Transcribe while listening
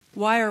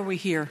why are we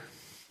here?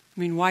 I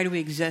mean, why do we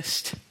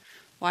exist?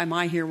 Why am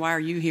I here? Why are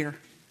you here?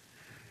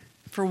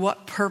 For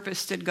what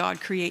purpose did God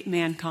create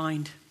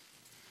mankind?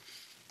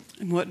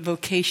 And what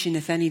vocation,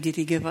 if any, did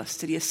he give us?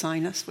 Did he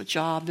assign us? What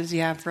job does he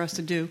have for us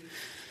to do?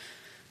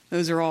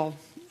 Those are all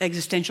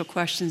existential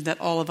questions that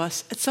all of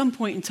us at some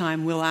point in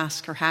time will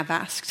ask or have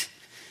asked.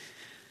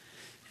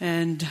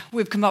 And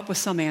we've come up with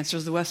some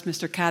answers. The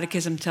Westminster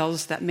Catechism tells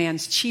us that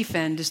man's chief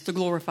end is to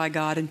glorify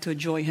God and to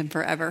enjoy him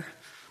forever.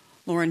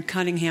 Lauren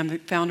Cunningham, the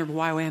founder of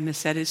YWAM, has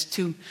said it's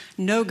to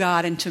know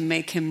God and to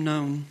make him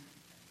known.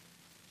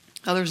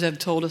 Others have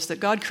told us that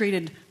God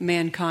created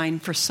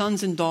mankind for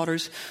sons and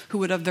daughters who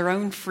would of their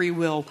own free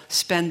will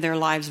spend their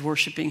lives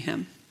worshiping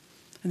him.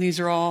 And these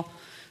are all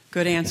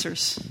good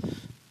answers.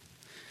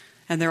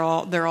 And they're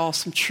all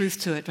some truth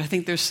to it. But I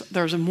think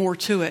there's more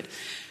to it.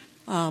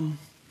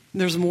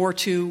 There's more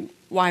to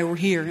why we're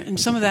here. And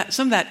some of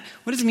that,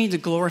 what does it mean to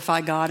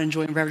glorify God and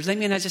enjoy him forever? Does that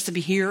mean that just to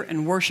be here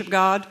and worship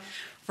God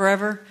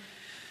forever?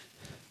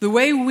 The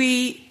way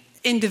we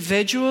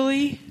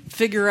individually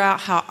figure out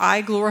how I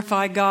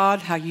glorify God,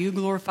 how you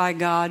glorify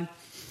God,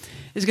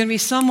 is going to be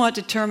somewhat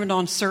determined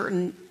on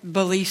certain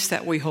beliefs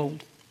that we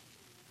hold.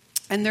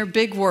 And they're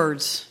big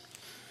words.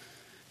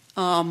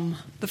 The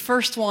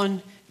first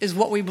one is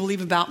what we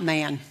believe about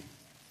man.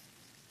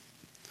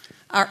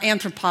 Our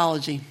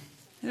anthropology.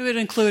 It would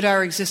include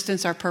our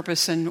existence, our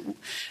purpose, and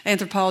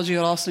anthropology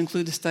would also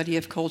include the study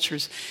of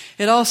cultures.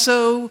 It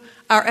also,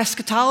 our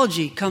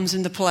eschatology comes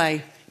into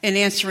play in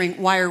answering,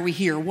 why are we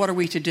here? What are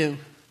we to do?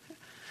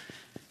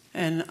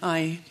 And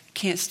I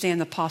can't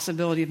stand the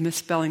possibility of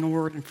misspelling a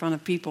word in front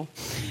of people.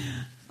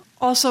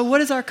 Also,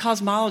 what is our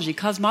cosmology?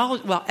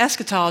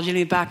 Eschatology, let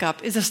me back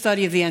up, is a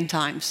study of the end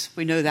times.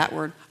 We know that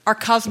word. Our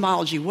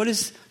cosmology, where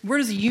does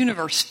the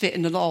universe fit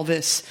into all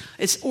this?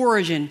 Its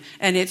origin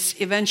and its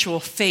eventual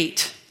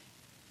fate.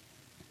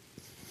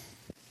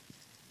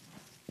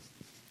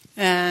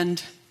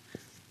 And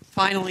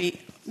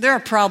finally, there are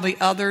probably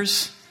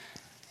others.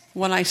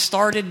 When I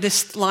started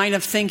this line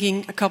of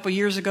thinking a couple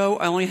years ago,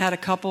 I only had a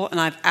couple, and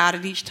I've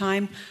added each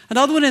time.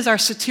 Another one is our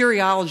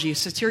soteriology.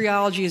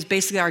 Soteriology is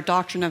basically our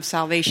doctrine of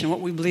salvation, what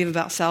we believe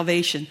about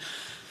salvation.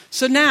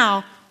 So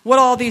now,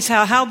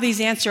 how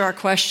these answer our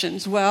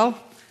questions? Well,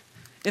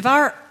 if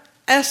our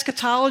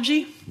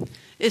eschatology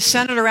is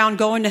centered around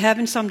going to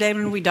heaven someday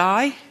when we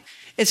die,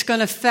 it's going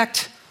to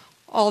affect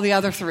all the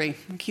other three.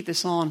 I'll keep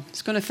this on.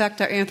 It's going to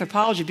affect our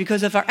anthropology,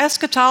 because if our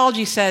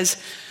eschatology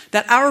says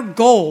that our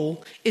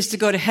goal is to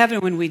go to heaven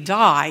when we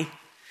die,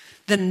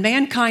 then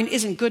mankind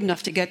isn't good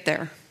enough to get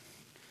there.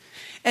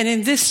 And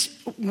in this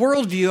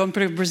worldview, I'm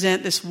going to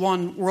present this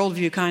one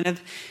worldview kind of,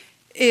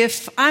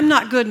 if I'm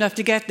not good enough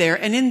to get there,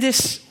 and in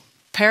this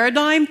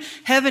paradigm,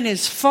 heaven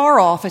is far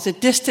off, it's a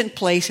distant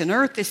place, and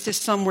earth is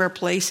just somewhere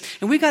place,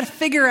 and we've got to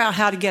figure out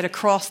how to get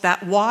across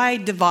that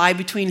wide divide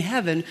between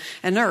heaven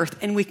and earth,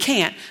 and we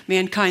can't.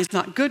 Mankind's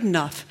not good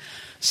enough.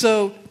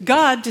 So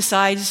God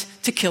decides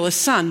to kill his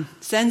son,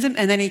 sends him,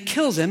 and then he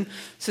kills him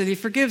so that he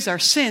forgives our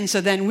sins, so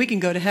then we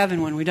can go to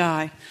heaven when we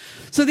die.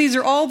 So these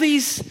are all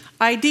these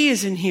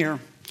ideas in here.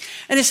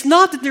 And it's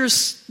not that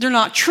they're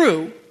not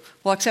true,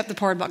 well, except the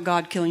part about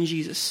God killing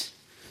Jesus.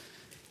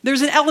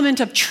 There's an element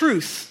of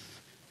truth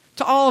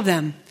to all of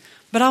them.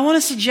 But I want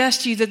to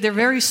suggest to you that they're a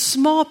very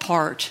small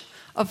part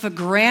of a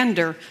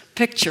grander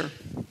picture.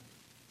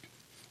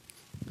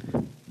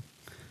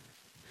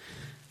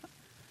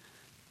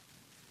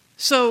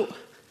 So,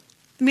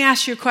 let me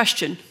ask you a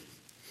question.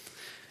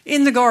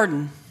 In the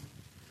garden,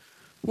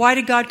 why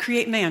did God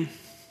create man?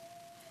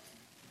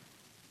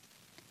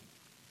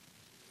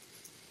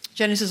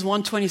 Genesis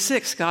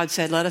 1:26, God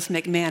said, let us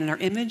make man in our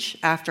image,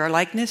 after our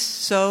likeness.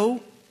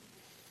 So,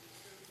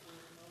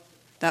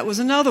 that was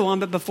another one,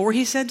 but before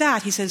he said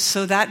that, he says,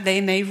 so that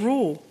they may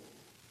rule.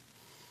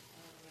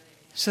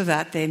 So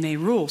that they may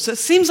rule. So it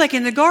seems like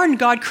in the garden,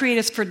 God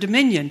created us for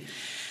dominion.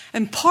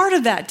 And part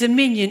of that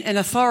dominion and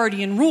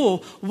authority and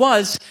rule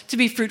was to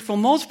be fruitful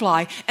and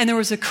multiply. And there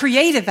was a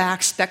creative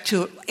aspect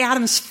to it.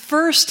 Adam's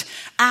first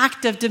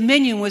act of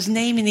dominion was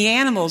naming the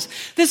animals.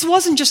 This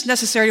wasn't just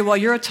necessarily, well,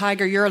 you're a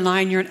tiger, you're a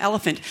lion, you're an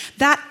elephant.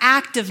 That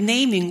act of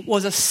naming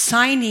was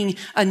assigning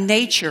a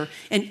nature,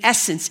 an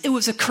essence. It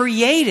was a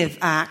creative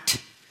act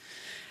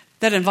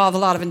that involved a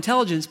lot of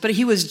intelligence. But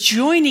he was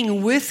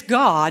joining with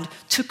God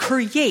to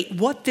create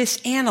what this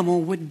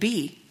animal would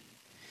be.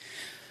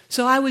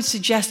 So I would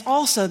suggest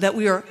also that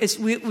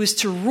it was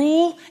to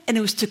rule and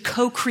it was to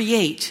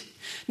co-create.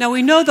 Now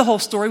we know the whole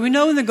story. We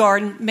know in the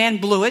garden, man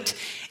blew it,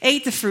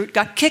 ate the fruit,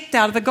 got kicked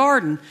out of the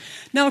garden.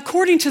 Now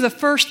according to the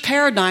first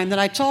paradigm that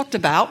I talked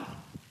about,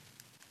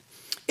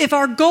 if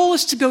our goal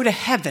is to go to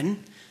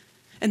heaven,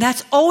 and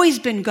that's always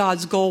been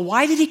God's goal,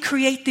 why did he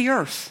create the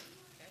earth?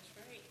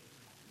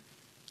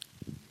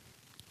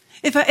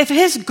 If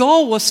his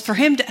goal was for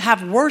him to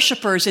have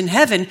worshipers in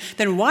heaven,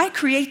 then why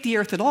create the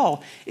earth at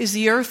all? Is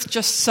the earth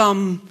just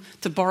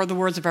to borrow the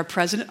words of our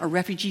president, a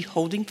refugee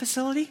holding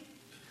facility?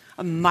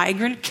 a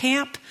migrant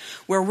camp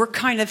where we're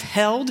kind of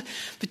held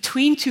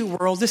between two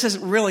worlds. This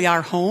isn't really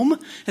our home.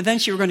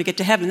 Eventually we're going to get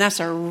to heaven. That's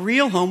our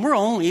real home. We're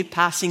only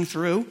passing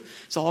through.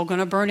 It's all going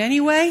to burn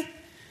anyway.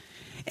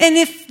 And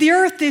if the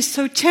earth is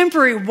so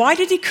temporary, why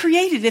did he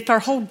create it if our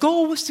whole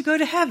goal was to go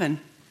to heaven?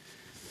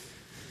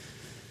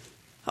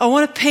 I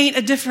want to paint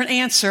a different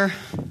answer,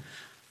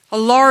 a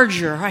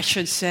larger, I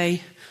should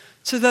say,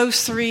 to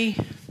those three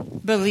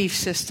belief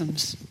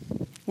systems.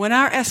 When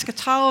our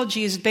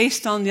eschatology is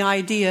based on the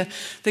idea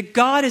that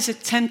God is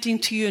attempting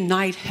to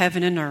unite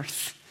heaven and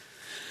earth,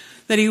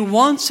 that he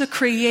wants a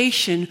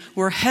creation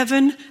where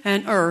heaven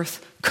and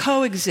earth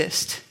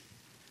coexist,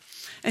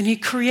 and he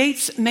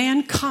creates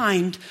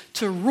mankind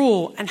to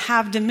rule and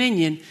have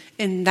dominion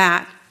in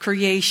that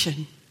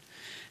creation.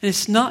 And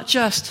it's not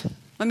just,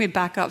 let me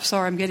back up,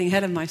 sorry, I'm getting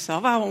ahead of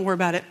myself. I won't worry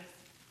about it.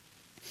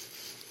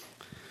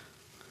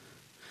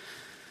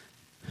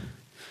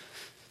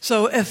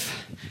 So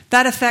if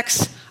that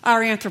affects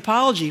our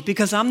anthropology,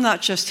 because I'm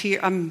not just here,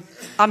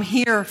 I'm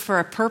here for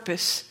a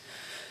purpose,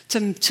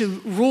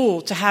 to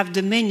rule, to have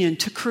dominion,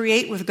 to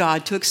create with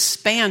God, to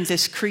expand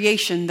this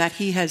creation that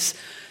he has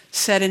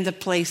set into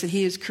place, that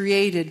he has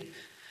created.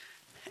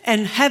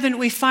 And heaven,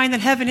 we find that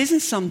heaven isn't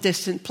some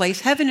distant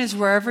place. Heaven is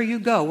wherever you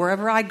go.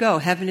 Wherever I go,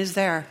 heaven is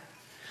there.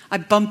 I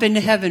bump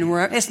into heaven.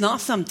 It's not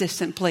some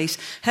distant place.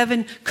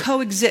 Heaven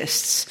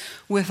coexists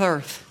with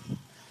earth.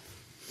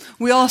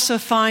 We also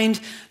find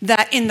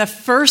that in the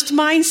first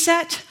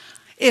mindset,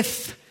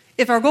 if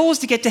our goal is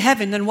to get to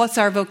heaven, then what's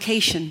our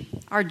vocation?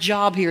 Our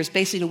job here is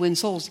basically to win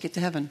souls to get to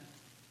heaven.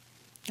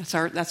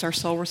 That's our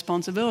sole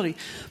responsibility.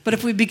 But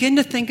if we begin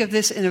to think of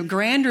this in a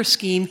grander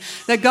scheme,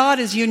 that God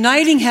is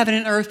uniting heaven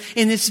and earth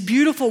in this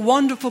beautiful,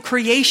 wonderful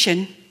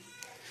creation,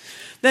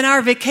 then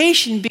our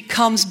vocation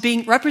becomes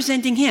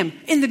representing him.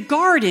 In the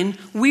garden,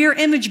 we're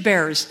image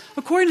bearers.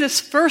 According to this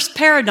first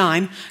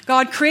paradigm,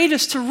 God created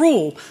us to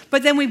rule,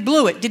 but then we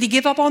blew it. Did he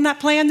give up on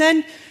that plan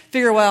then?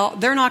 Figure, well,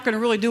 they're not going to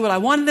really do what I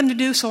wanted them to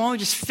do, so I'll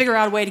just figure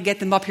out a way to get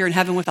them up here in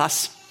heaven with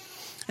us.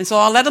 And so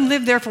I'll let them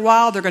live there for a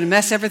while. They're going to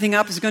mess everything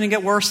up. It's going to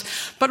get worse.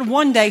 But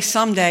one day,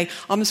 someday,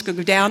 I'm just going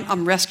to go down,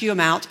 I'm rescue them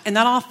out, and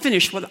then I'll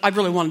finish what I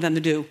really wanted them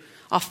to do.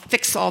 I'll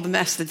fix all the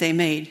mess that they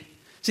made.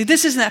 See,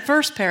 this isn't that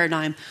first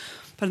paradigm.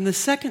 But in the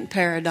second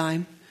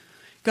paradigm,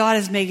 God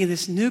is making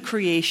this new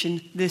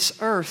creation, this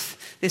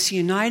earth, this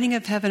uniting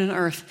of heaven and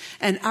earth.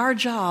 And our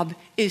job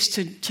is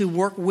to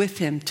work with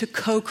him, to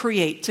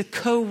co-create, to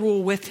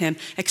co-rule with him,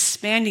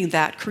 expanding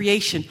that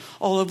creation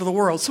all over the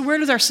world. So where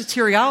does our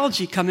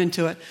soteriology come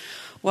into it?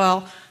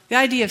 Well, the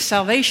idea of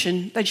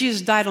salvation, that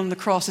Jesus died on the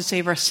cross to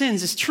save our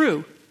sins, is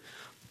true.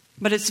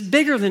 But it's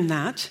bigger than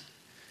that.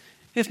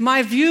 If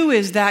my view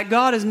is that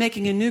God is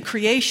making a new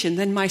creation,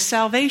 then my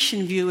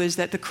salvation view is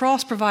that the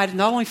cross provided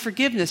not only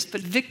forgiveness,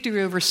 but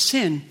victory over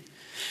sin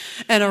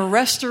and a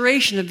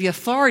restoration of the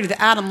authority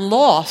that Adam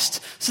lost,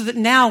 so that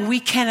now we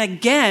can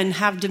again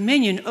have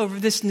dominion over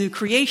this new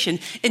creation,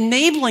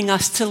 enabling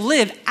us to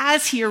live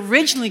as he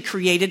originally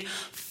created,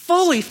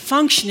 fully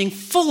functioning,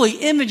 fully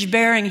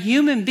image-bearing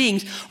human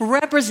beings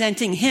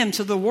representing him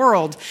to the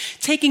world,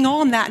 taking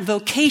on that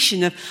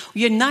vocation of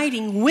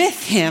uniting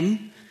with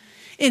him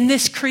in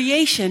this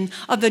creation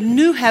of the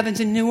new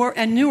heavens and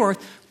new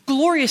earth,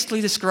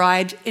 gloriously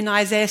described in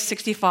Isaiah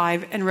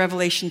 65 and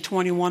Revelation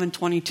 21 and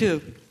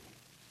 22.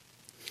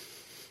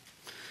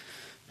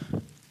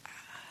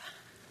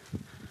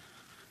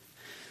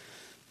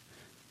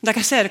 Like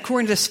I said,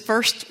 according to this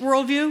first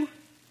worldview,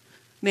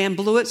 man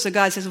blew it, so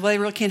God says, well, they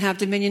really can't have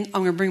dominion.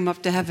 I'm going to bring them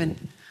up to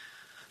heaven.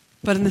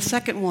 But in the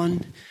second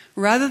one,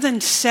 rather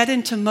than set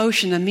into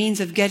motion a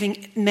means of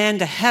getting man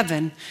to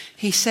heaven,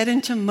 he set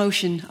into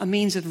motion a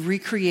means of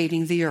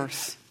recreating the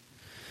earth.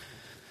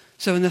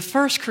 So in the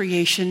first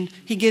creation,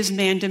 he gives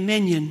man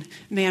dominion.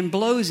 Man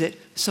blows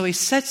it, so he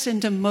sets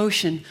into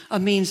motion a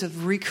means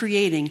of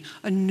recreating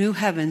a new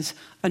heavens,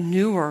 a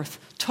new earth,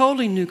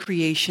 totally new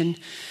creation.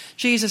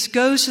 Jesus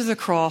goes to the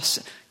cross,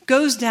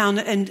 goes down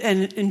and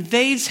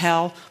invades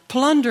hell,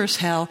 plunders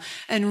hell,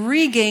 and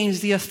regains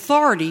the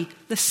authority.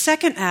 The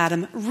second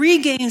Adam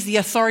regains the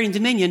authority and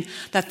dominion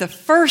that the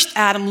first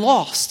Adam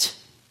lost.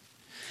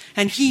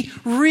 And he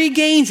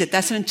regains it.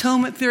 That's an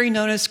atonement theory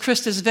known as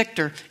Christus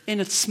Victor in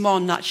a small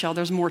nutshell.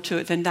 There's more to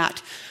it than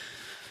that.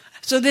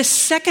 So this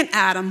second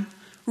Adam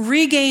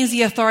regains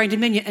the authority and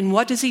dominion. And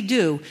what does he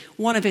do?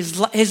 One of his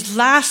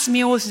last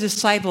meal with his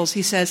disciples,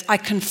 he says, I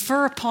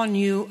confer upon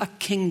you a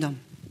kingdom.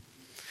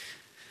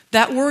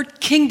 That word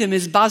kingdom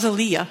is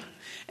basileia,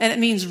 and it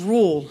means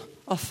rule,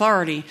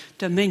 authority,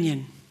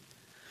 dominion.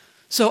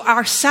 So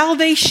our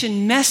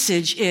salvation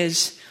message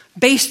is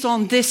based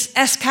on this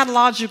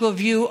eschatological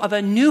view of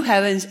a new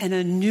heavens and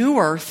a new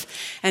earth,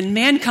 and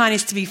mankind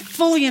is to be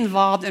fully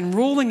involved in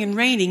ruling and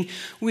reigning.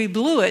 We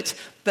blew it,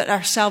 but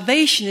our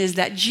salvation is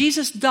that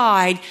Jesus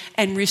died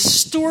and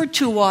restored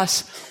to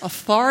us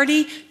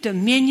authority,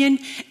 dominion,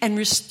 and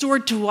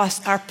restored to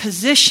us our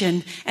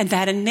position, and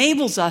that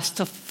enables us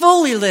to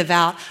fully live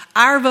out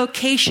our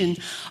vocation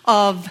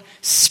of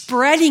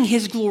spreading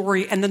his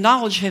glory and the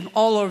knowledge of him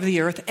all over the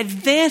earth,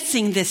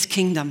 advancing this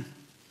kingdom.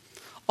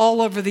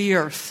 all over the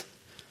earth.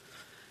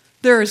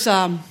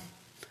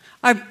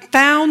 I've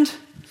found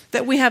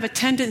that we have a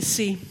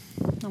tendency,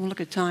 I'm going to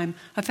look at time,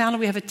 I found that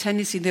we have a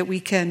tendency that we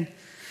can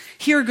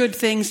hear good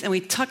things and we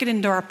tuck it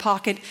into our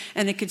pocket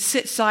and it could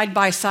sit side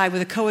by side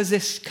with a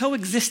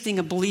coexisting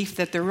a belief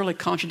that they're really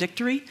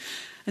contradictory.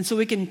 And so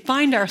we can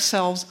find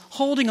ourselves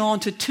holding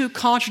on to two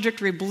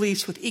contradictory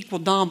beliefs with equal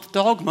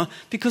dogma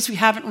because we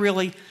haven't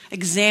really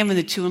examined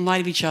the two in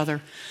light of each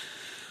other.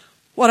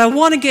 What I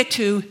want to get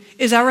to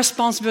is our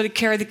responsibility to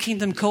carry the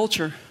kingdom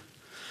culture.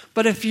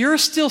 But if you're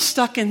still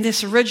stuck in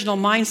this original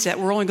mindset,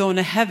 we're only going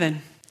to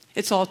heaven,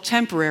 it's all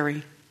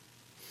temporary.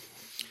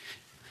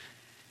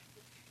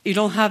 We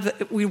won't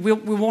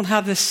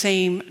have the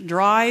same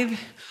drive.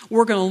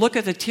 We're going to look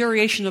at the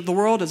deterioration of the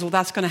world as well.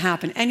 That's going to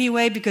happen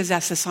anyway because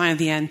that's the sign of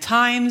the end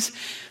times.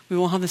 We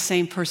won't have the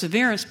same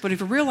perseverance. But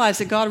if we realize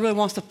that God really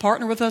wants to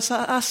partner with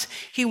us,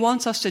 He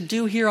wants us to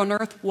do here on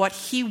earth what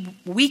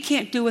we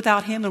can't do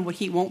without Him and what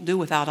He won't do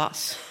without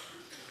us.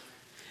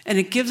 And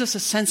it gives us a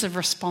sense of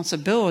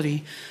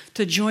responsibility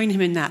to join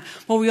Him in that.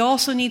 Well, we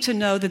also need to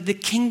know that the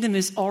kingdom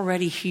is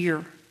already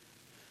here.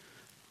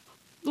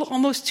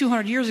 Almost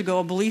 200 years ago,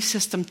 a belief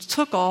system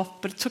took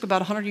off, but it took about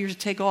 100 years to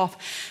take off,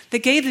 that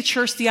gave the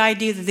church the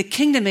idea that the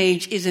kingdom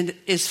age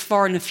is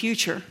far in the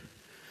future.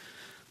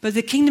 But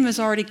the kingdom has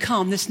already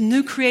come. This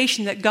new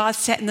creation that God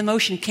set in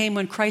motion came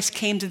when Christ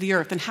came to the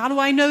earth. And how do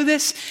I know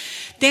this?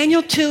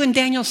 Daniel 2 and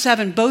Daniel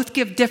 7 both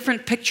give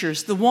different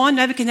pictures. The one,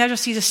 Nebuchadnezzar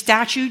sees a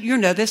statue, you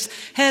know this,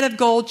 head of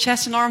gold,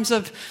 chest and arms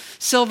of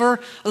silver,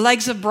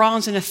 legs of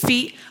bronze, and a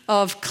feet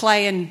of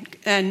clay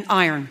and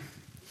iron.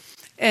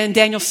 In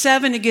Daniel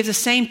 7, it gives the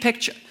same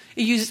picture.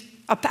 It uses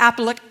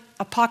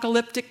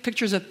apocalyptic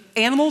pictures of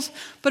animals,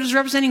 but it's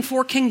representing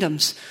 4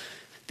 kingdoms.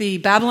 The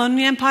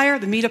Babylonian Empire,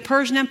 the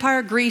Medo-Persian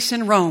Empire, Greece,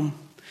 and Rome.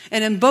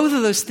 And in both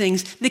of those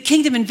things, the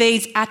kingdom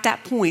invades at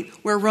that point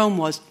where Rome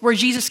was, where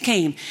Jesus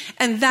came.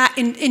 And that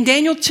in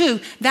Daniel 2,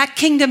 that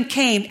kingdom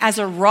came as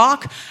a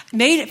rock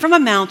made from a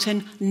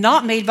mountain,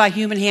 not made by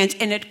human hands,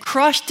 and it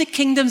crushed the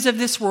kingdoms of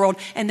this world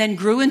and then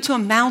grew into a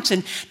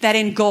mountain that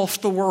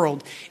engulfed the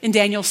world. In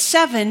Daniel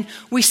 7,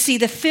 we see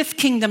the 5th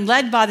kingdom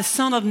led by the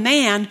Son of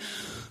Man,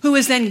 who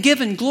is then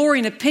given glory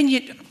and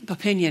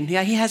opinion.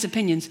 Yeah, he has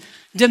opinions.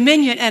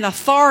 Dominion and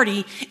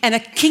authority and a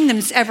kingdom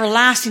that's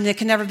everlasting that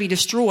can never be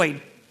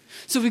destroyed.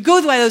 So if we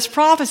go by those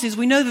prophecies,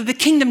 we know that the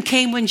kingdom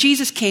came when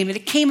Jesus came, and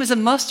it came as a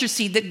mustard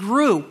seed that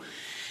grew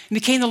and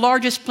became the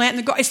largest plant in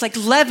the garden. It's like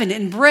leaven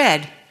in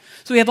bread.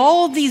 So we have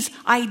all of these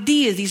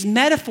ideas, these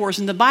metaphors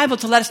in the Bible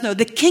to let us know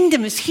the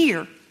kingdom is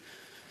here.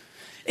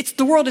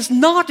 The world is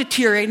not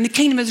deteriorating, the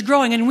kingdom is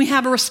growing, and we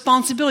have a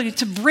responsibility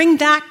to bring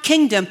that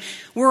kingdom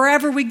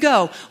wherever we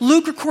go.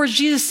 Luke records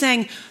Jesus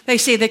saying, they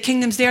say the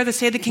kingdom's there, they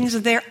say the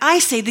kingdom's there. I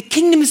say the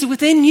kingdom is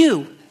within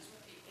you.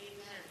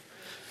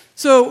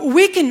 So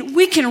we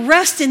can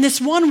rest in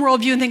this one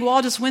worldview and think, well,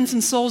 I'll just win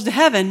some souls to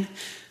heaven.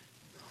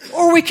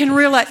 Or we can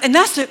realize, and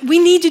we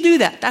need to do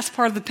that. That's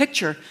part of the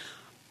picture.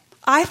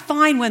 I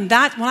find when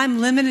I'm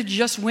limited to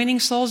just winning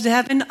souls to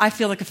heaven, I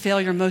feel like a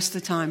failure most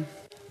of the time.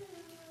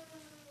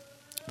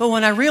 But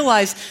when I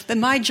realize that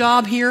my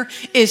job here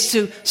is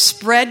to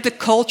spread the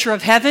culture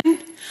of heaven,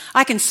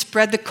 I can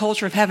spread the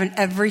culture of heaven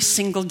every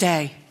single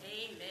day.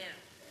 Amen.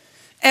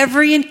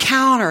 Every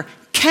encounter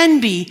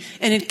can be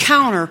an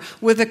encounter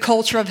with the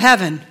culture of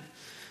heaven.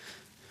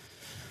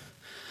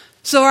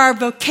 So our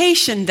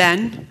vocation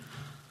then,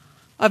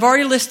 I've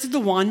already listed the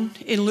one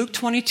in Luke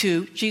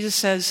 22. Jesus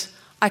says,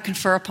 I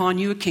confer upon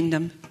you a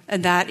kingdom,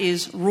 and that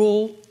is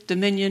rule,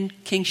 dominion,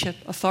 kingship,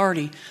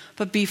 authority.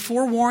 But be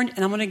forewarned,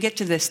 and I'm going to get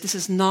to this. This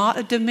is not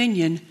a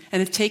dominion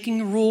and a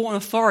taking rule and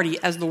authority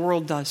as the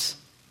world does.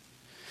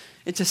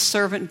 It's a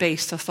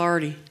servant-based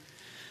authority.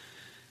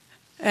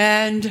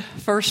 And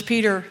 1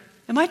 Peter,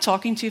 am I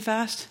talking too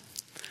fast?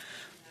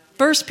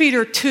 1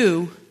 Peter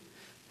 2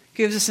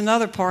 gives us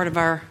another part of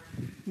our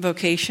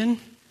vocation.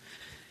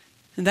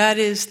 And that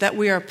is that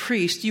we are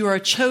priests. You are a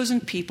chosen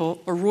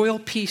people, a royal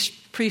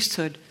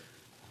priesthood,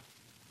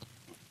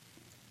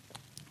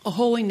 a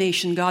holy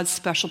nation, God's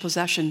special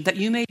possession, that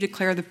you may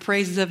declare the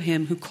praises of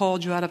Him who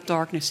called you out of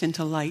darkness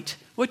into light.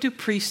 What do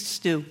priests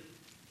do?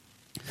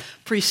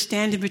 Priests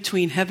stand in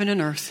between heaven and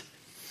earth,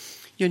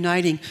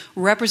 uniting,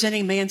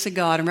 representing man to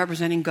God and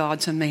representing God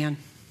to man.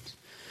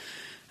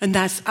 And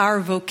that's our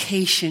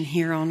vocation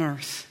here on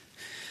earth.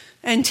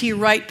 N.T.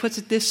 Wright puts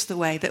it this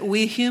way, that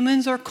we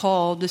humans are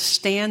called to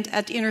stand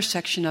at the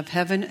intersection of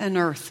heaven and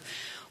earth,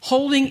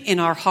 holding in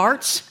our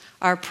hearts,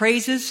 our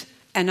praises,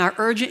 and our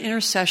urgent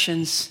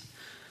intercessions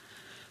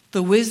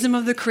the wisdom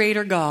of the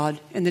Creator God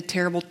and the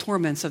terrible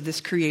torments of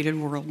this created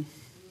world.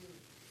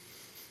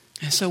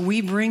 And so we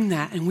bring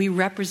that and we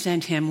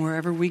represent Him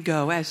wherever we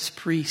go as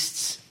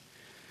priests.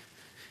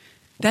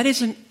 That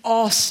is an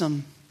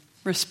awesome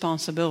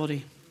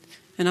responsibility.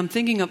 And I'm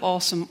thinking of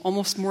awesome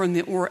almost more in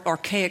the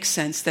archaic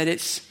sense that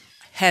it's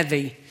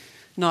heavy,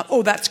 not,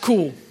 oh, that's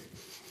cool.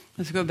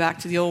 Let's go back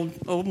to the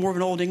more of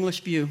an old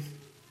English view.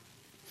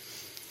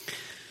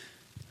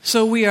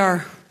 So we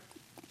are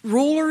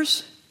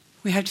rulers.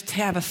 We have to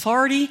have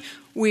authority.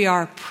 we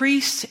are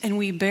priests and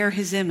we bear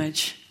his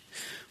image.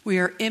 We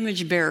are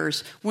image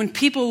bearers. When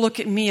people look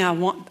at me,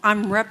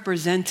 I'm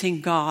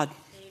representing God.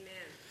 Amen.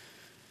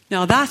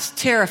 Now that's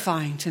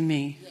terrifying to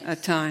me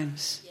at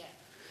times.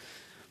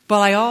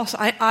 But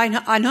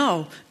I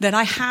know that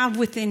I have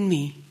within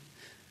me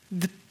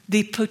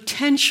the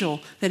potential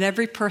that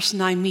every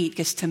person I meet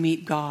gets to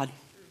meet God.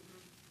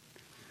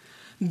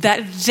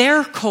 That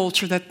their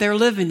culture that they're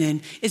living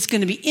in is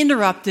going to be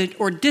interrupted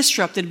or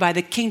disrupted by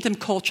the kingdom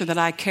culture that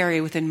I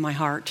carry within my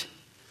heart.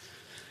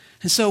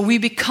 And so we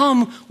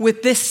become,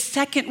 with this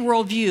second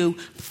worldview,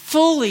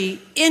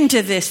 fully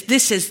into this.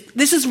 This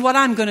is what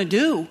I'm going to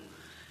do.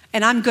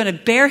 And I'm going to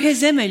bear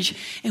his image,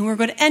 and we're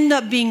going to end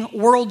up being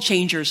world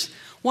changers.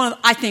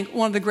 I think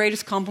one of the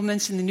greatest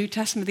compliments in the New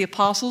Testament of the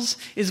apostles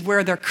is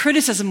where their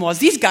criticism was,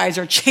 these guys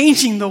are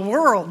changing the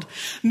world.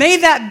 May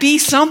that be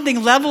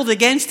something leveled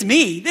against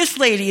me. This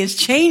lady is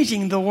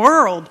changing the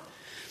world.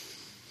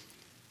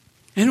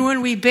 And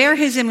when we bear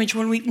his image,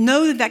 when we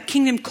know that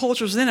kingdom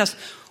culture is in us,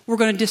 we're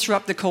going to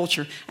disrupt the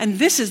culture.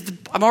 And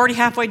I'm already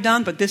halfway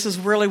done, but this is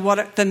really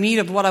the meat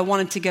of what I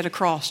wanted to get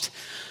across.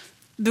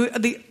 We're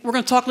going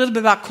to talk a little bit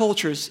about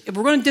cultures. If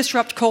we're going to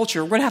disrupt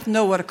culture, we're going to have to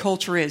know what a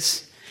culture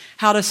is,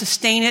 how to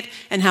sustain it,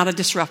 and how to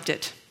disrupt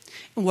it,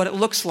 and what it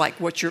looks like,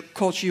 what your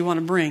culture you want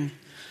to bring.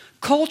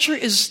 Culture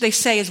they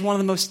say, is one of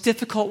the most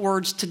difficult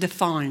words to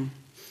define.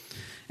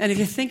 And if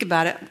you think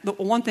about it, the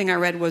one thing I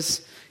read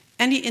was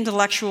any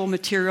intellectual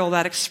material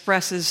that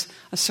expresses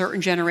a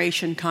certain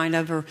generation, kind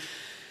of, or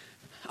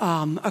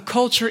a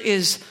culture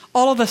is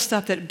all of the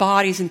stuff that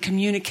embodies and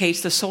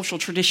communicates the social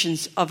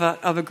traditions of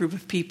a group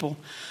of people.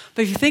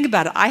 But if you think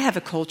about it, I have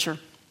a culture.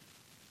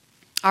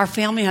 Our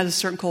family has a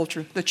certain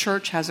culture. The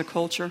church has a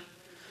culture.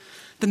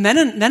 The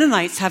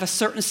Mennonites have a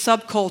certain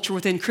subculture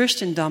within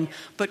Christendom,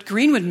 but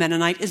Greenwood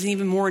Mennonite is an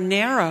even more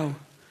narrow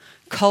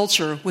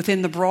culture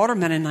within the broader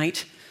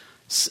Mennonite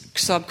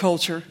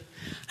subculture.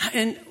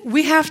 And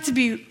we have to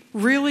be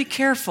really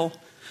careful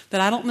that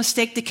I don't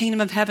mistake the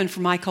kingdom of heaven for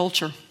my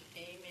culture.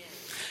 Amen.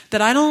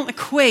 That I don't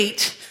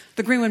equate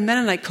the Greenwood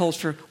Mennonite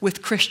culture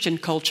with Christian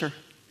culture.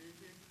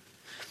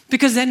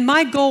 Because then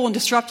my goal in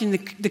disrupting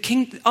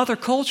the other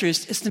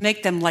cultures is to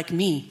make them like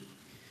me,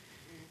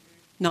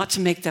 not to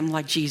make them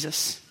like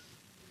Jesus.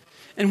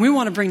 And we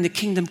want to bring the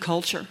kingdom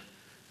culture.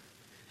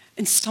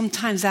 And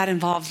sometimes that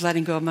involves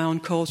letting go of my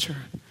own culture.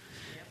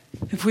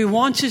 If we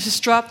want to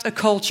disrupt a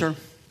culture,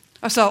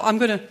 so I'm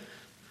going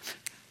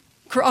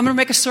to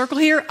make a circle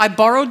here. I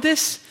borrowed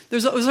this.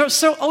 There's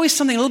always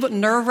something a little bit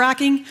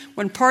nerve-wracking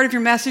when part of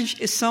your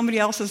message is somebody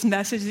else's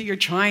message that you're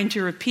trying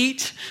to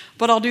repeat,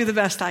 but I'll do the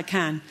best I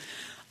can.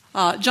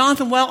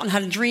 Jonathan Welton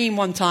had a dream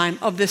one time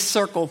of this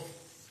circle.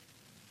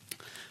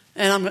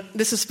 And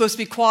this is supposed to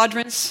be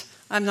quadrants.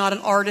 I'm not an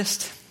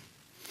artist.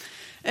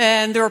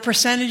 And there are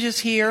percentages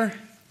here.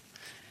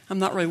 I'm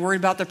not really worried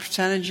about the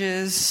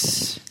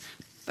percentages.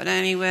 But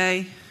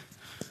anyway.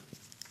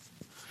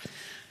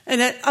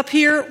 And up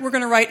here, we're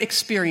going to write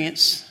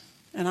experience.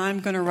 And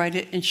I'm going to write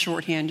it in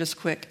shorthand, just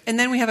quick. And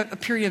then we have a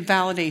period of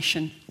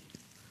validation.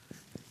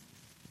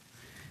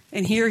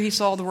 And here he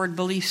saw the word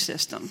belief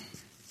system.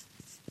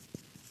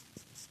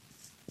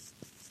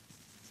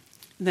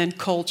 And then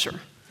culture.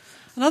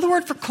 Another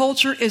word for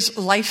culture is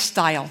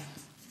lifestyle.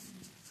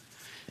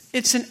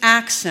 It's an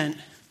accent.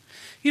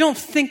 You don't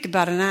think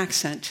about an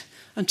accent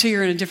until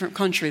you're in a different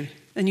country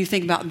and you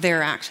think about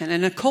their accent.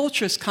 And a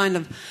culture is kind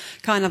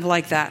of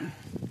like that.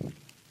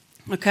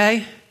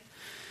 Okay?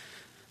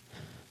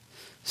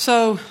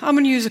 So I'm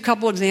going to use a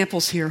couple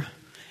examples here.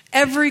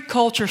 Every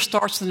culture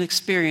starts with an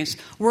experience.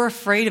 We're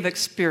afraid of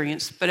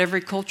experience, but every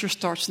culture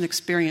starts with an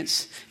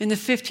experience. In the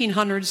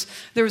 1500s,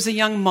 there was a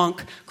young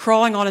monk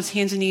crawling on his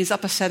hands and knees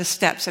up a set of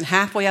steps, and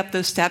halfway up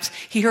those steps,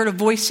 he heard a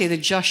voice say, "The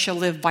just shall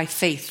live by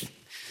faith."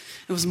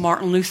 It was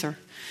Martin Luther.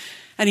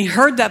 And he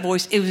heard that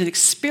voice. It was an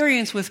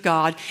experience with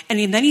God,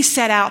 and then he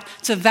set out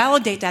to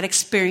validate that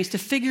experience, to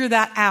figure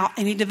that out,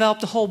 and he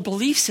developed a whole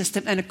belief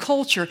system and a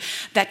culture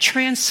that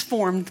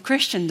transformed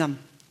Christendom,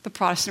 the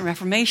Protestant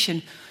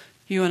Reformation.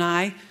 You and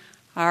I,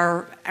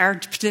 our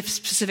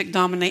specific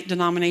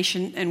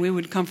denomination, and we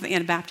would come from the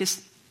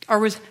Anabaptists,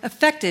 was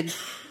affected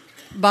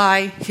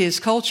by his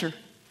culture.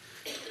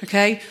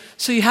 Okay?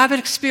 So you have an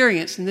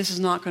experience, and this is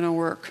not going to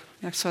work.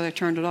 That's why I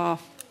turned it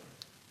off.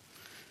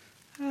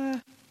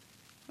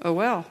 Oh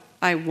well,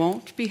 I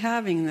won't be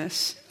having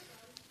this.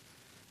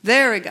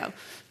 There we go.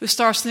 It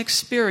starts an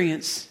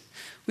experience.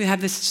 We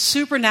have this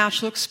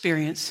supernatural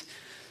experience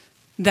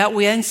that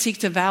we then seek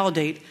to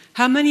validate.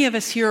 How many of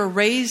us here are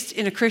raised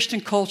in a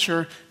Christian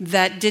culture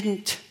that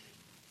didn't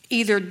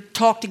either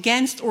talked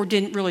against or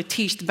didn't really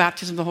teach the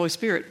baptism of the Holy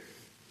Spirit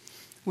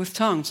with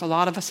tongues? A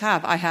lot of us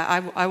have.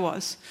 I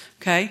was.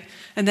 Okay?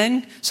 And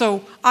then,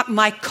 so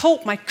my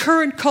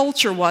current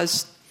culture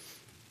was,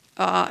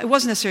 it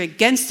wasn't necessarily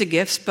against the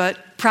gifts, but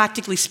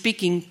practically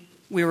speaking,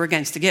 we were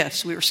against the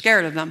gifts. We were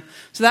scared of them.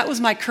 So that was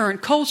my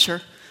current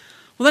culture.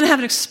 Well, then I have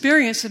an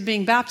experience of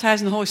being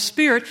baptized in the Holy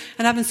Spirit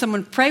and having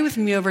someone pray with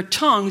me over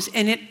tongues,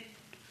 and it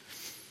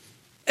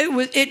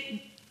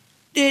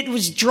it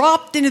was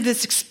dropped into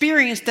this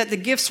experience that the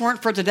gifts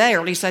weren't for today, or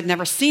at least I'd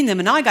never seen them,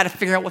 and now I got to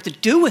figure out what to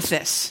do with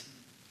this.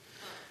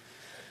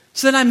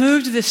 So then I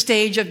moved to this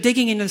stage of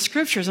digging into the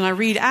scriptures, and I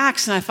read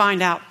Acts, and I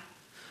find out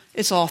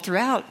it's all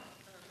throughout.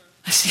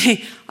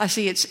 I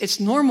see it's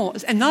normal.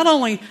 And not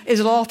only is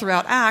it all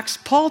throughout Acts,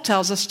 Paul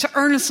tells us to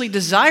earnestly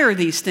desire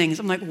these things.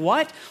 I'm like,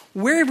 what?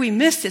 Where have we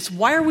missed this?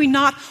 Why are we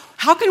not?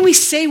 How can we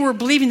say we're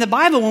believing the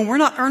Bible when we're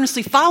not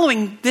earnestly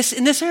following this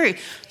in this area?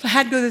 So I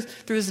had to go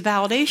through this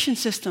validation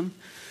system.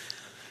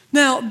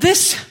 Now,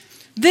 this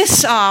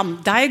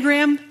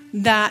diagram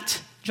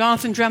that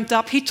Jonathan dreamt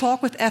up, he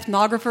talked with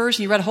ethnographers,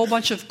 and he read a whole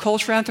bunch of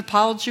cultural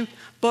anthropology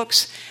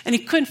books, and he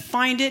couldn't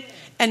find it.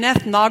 And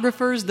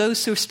ethnographers,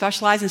 those who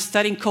specialize in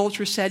studying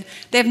culture, said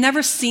they've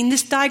never seen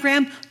this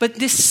diagram, but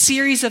this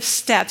series of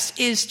steps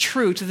is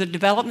true to the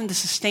development and the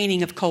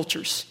sustaining of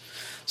cultures.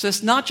 So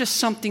it's not just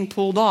something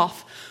pulled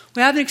off.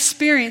 We have an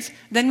experience,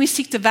 then we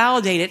seek to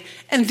validate it,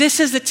 and this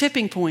is the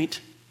tipping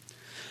point.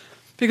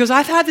 Because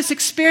I've had this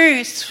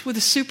experience with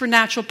the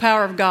supernatural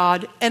power of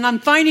God, and I'm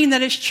finding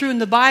that it's true in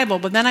the Bible,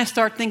 but then I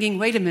start thinking,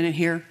 wait a minute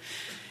here.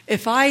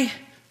 If I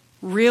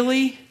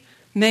really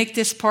make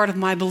this part of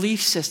my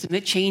belief system,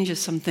 it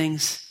changes some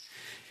things.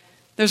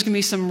 There's going to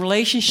be some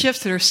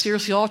relationships that are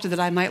seriously altered that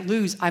I might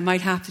lose. I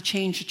might have to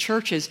change the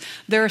churches.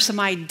 There are some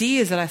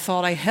ideas that I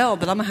thought I held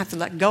that I'm going to have to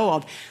let go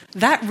of.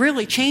 That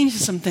really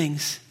changes some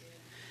things.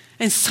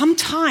 And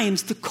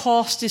sometimes the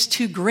cost is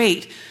too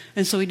great,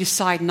 and so we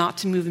decide not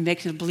to move and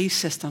make it a belief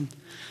system.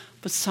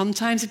 But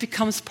sometimes it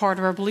becomes part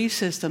of our belief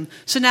system.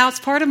 So now it's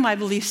part of my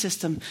belief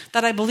system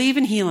that I believe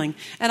in healing,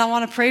 and I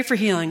want to pray for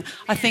healing.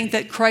 I think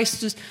that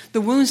Christ, the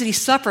wounds that he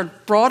suffered,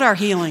 brought our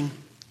healing.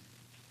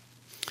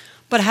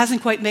 But it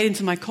hasn't quite made it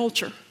into my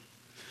culture.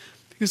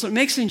 Because what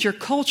makes it into your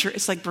culture,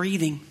 it's like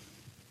breathing.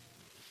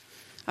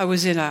 I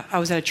was at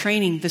a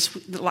training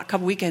a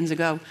couple weekends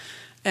ago,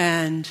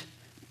 and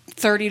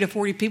 30 to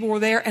 40 people were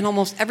there, and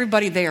almost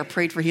everybody there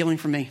prayed for healing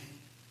for me.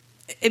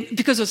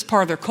 Because it's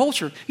part of their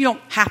culture. You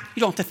don't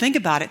have to think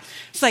about it.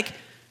 It's like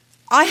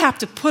I have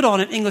to put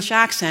on an English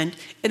accent,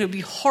 and it would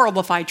be horrible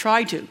if I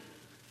tried to.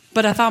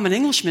 But if I'm an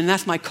Englishman,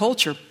 that's my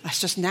culture. That's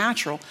just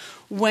natural.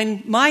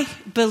 When my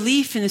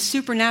belief in the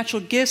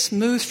supernatural gifts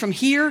moves from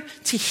here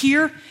to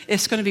here,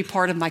 it's going to be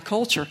part of my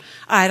culture.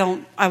 I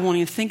won't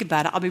even think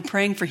about it. I'll be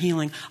praying for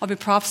healing. I'll be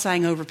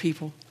prophesying over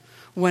people.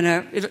 When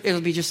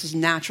it'll be just as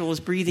natural as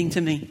breathing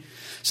to me.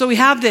 So we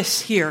have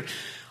this here.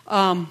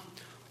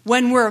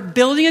 When we're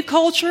building a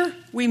culture,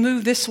 we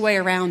move this way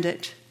around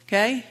it,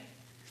 okay?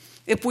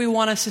 If we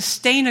want to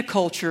sustain a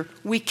culture,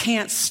 we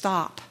can't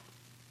stop.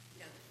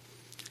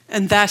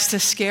 And that's the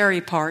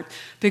scary part,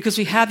 because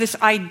we have this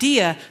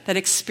idea that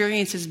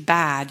experience is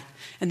bad,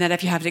 and that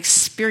if you have an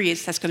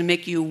experience, that's going to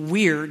make you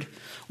weird.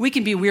 We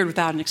can be weird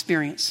without an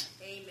experience.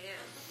 Amen.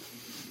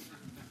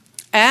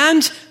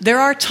 And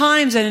there are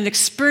times that an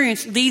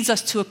experience leads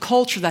us to a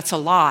culture that's a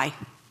lie.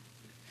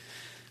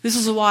 This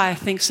is why I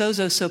think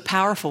sozo is so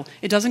powerful.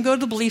 It doesn't go to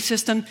the belief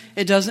system.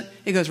 It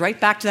goes right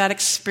back to that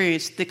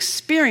experience. The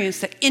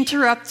experience that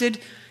interrupted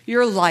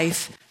your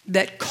life,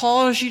 that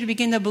caused you to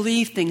begin to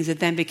believe things that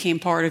then became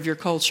part of your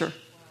culture.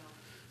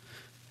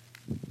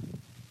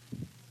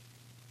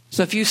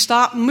 So if you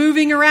stop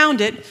moving around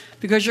it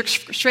because you're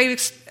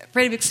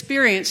afraid of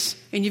experience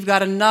and you've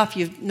got enough,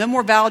 you've no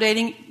more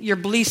validating your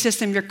belief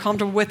system, you're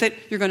comfortable with it,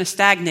 you're going to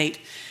stagnate.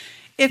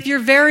 If you're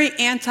very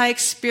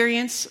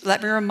anti-experience,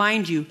 let me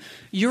remind you,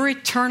 your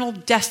eternal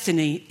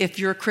destiny, if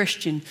you're a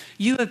Christian,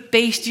 you have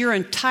based your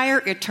entire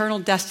eternal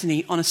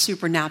destiny on a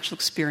supernatural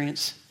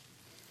experience.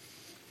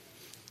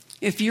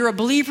 If you're a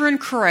believer in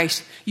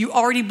Christ, you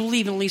already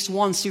believe in at least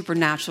one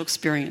supernatural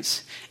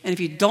experience. And if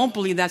you don't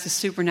believe that's a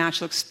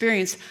supernatural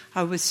experience,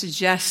 I would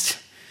suggest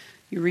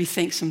you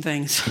rethink some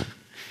things.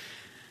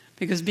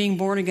 Because being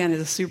born again is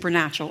a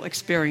supernatural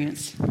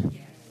experience.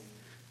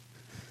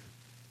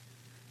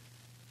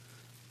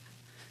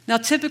 Now,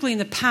 typically in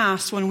the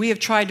past, when we have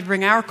tried to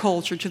bring our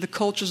culture to the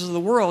cultures of the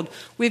world,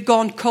 we've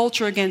gone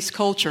culture against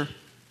culture.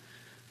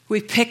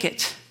 We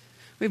picket,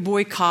 we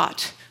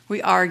boycott,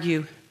 we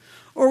argue,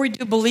 or we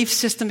do belief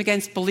system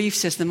against belief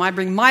system. I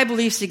bring my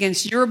beliefs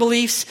against your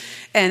beliefs,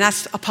 and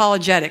that's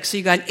apologetics. So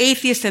you got an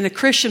atheist and a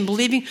Christian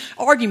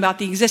arguing about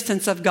the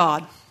existence of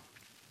God.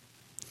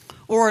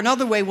 Or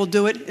another way we'll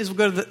do it is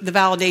we'll go to the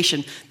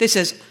validation. This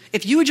is,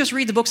 if you would just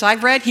read the books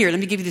I've read, here, let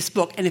me give you this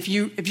book. And if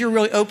you're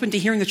really open to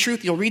hearing the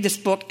truth, you'll read this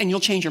book and you'll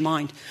change your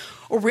mind.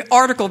 Or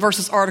article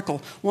versus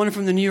article. One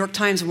from the New York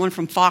Times and one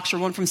from Fox, or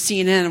one from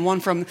CNN and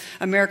one from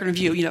American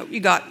Review. You know, you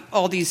got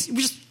all these.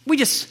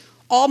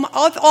 All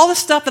the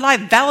stuff that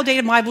I've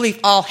validated my belief,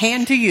 I'll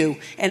hand to you.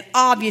 And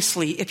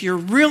obviously, if you're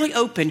really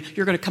open,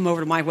 you're going to come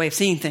over to my way of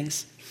seeing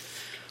things.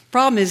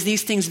 Problem is,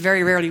 these things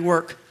very rarely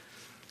work.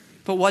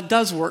 But what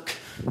does work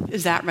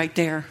is that right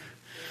there.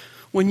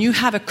 When you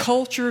have a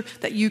culture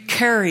that you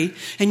carry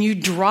and you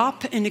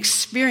drop an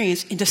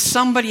experience into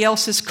somebody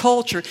else's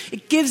culture,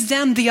 it gives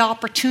them the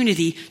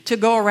opportunity to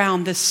go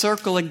around this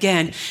circle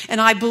again.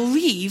 And I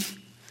believe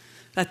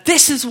That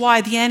this is why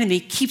the enemy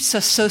keeps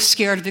us so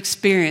scared of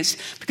experience,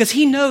 because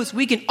he knows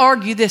we can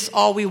argue this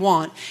all we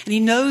want. And he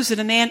knows that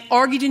a man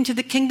argued into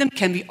the kingdom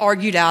can be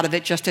argued out of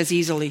it just as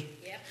easily.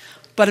 Yep.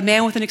 But a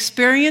man with an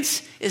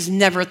experience is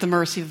never at the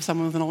mercy of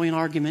someone with only an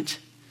argument.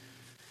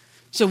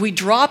 So we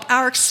drop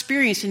our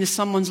experience into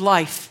someone's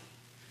life,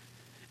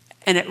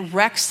 and it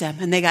wrecks them,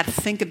 and they got to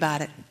think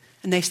about it,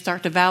 and they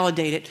start to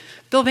validate it.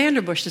 Bill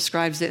Vanderbush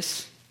describes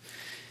this.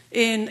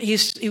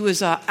 He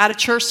was at a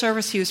church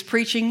service, he was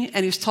preaching,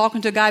 and he was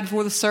talking to a guy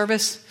before the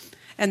service,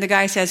 and the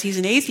guy says he's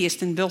an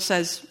atheist, and Bill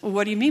says, well,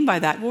 what do you mean by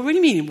that? Well, what do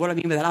you mean, what do I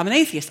mean by that? I'm an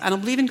atheist. I don't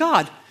believe in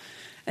God.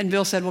 And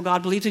Bill said, well,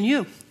 God believes in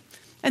you.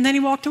 And then he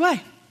walked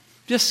away.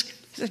 Just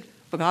said,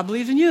 well, God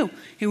believes in you.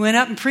 He went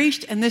up and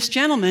preached, and this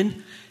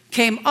gentleman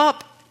came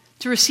up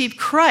to receive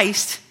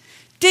Christ,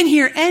 didn't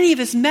hear any of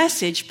his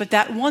message, but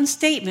that one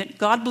statement,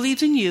 God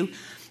believes in you,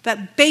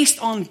 that based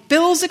on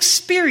Bill's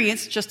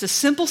experience, just a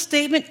simple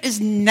statement is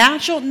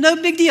natural, no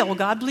big deal. Well,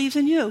 God believes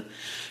in you.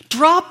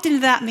 Dropped into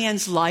that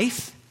man's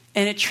life,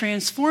 and it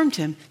transformed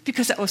him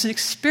because that was an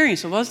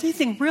experience. It wasn't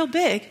anything real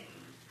big.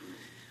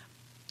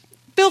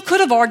 Bill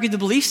could have argued the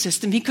belief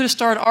system. He could have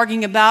started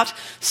arguing about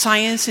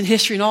science and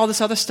history and all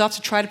this other stuff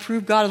to try to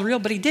prove God is real,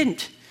 but he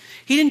didn't.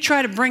 He didn't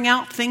try to bring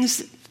out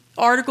things,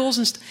 articles,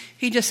 and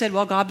he just said,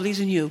 well, God believes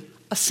in you.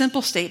 A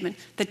simple statement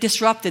that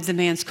disrupted the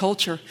man's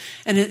culture.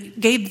 And it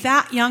gave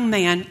that young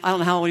man, I don't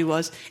know how old he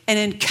was, an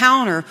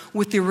encounter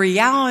with the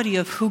reality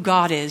of who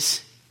God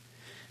is.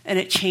 And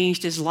it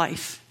changed his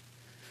life.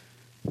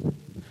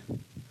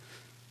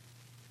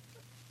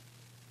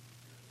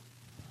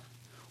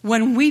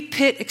 When we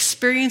pit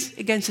experience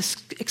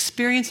against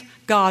experience,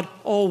 God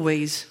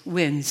always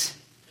wins.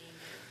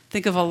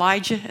 Think of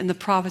Elijah and the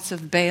prophets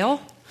of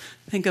Baal.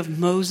 Think of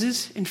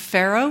Moses and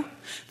Pharaoh.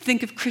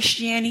 Think of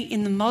Christianity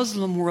in the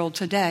Muslim world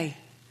today.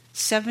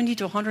 70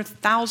 to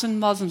 100,000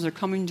 Muslims are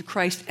coming to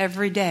Christ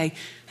every day,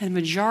 and the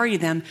majority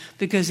of them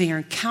because they are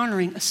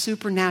encountering a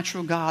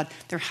supernatural God.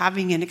 They're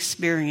having an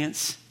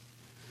experience.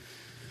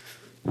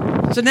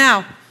 So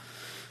now,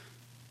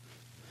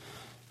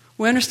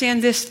 we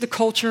understand this, the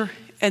culture,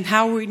 and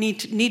how we need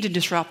to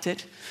disrupt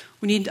it.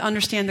 We need to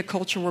understand the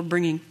culture we're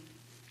bringing.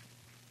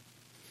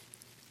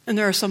 And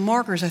there are some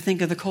markers, I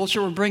think, of the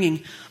culture we're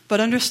bringing.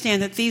 But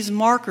understand that these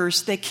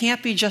markers, they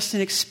can't be just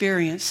an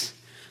experience.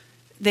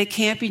 They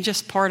can't be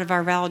just part of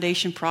our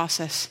validation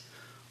process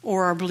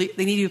or our belief.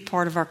 They need to be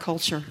part of our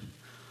culture.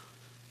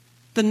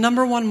 The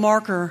number one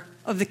marker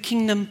of the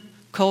kingdom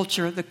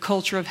culture, the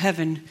culture of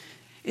heaven,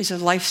 is a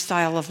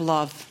lifestyle of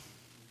love.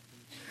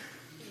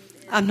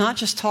 I'm not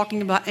just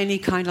talking about any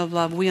kind of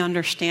love. We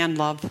understand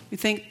love. We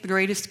think the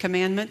greatest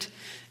commandment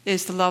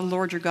is to love the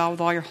Lord your God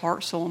with all your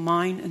heart, soul, and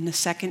mind. And the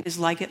second is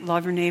like it,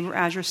 love your neighbor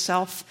as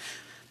yourself.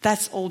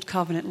 That's old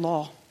covenant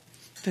law,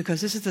 because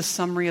this is the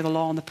summary of the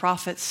law and the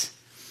prophets.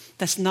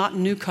 That's not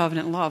new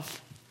covenant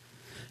love.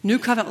 New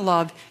covenant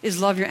love is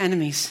love your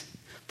enemies,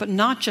 but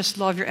not just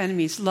love your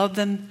enemies. Love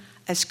them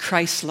as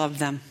Christ loved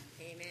them.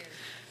 Amen.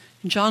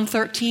 In John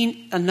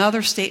 13,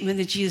 another statement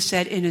that Jesus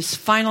said in his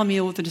final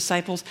meal with the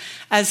disciples,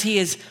 as he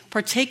is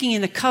partaking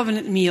in the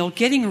covenant meal,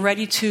 getting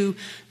ready to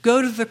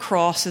go to the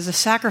cross as a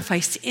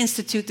sacrifice to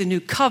institute the new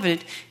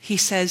covenant, he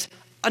says,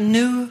 a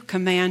new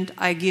command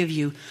I give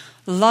you.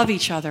 Love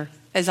each other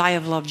as I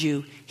have loved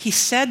you. He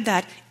said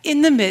that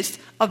in the midst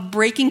of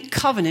breaking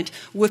covenant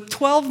with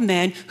 12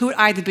 men who would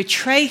either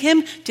betray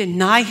him,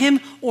 deny him,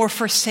 or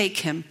forsake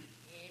him.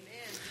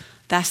 Amen.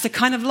 That's the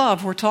kind of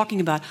love we're talking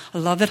about. A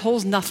love that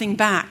holds nothing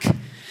back.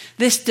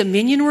 This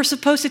dominion we're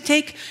supposed to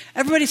take,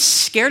 everybody's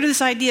scared of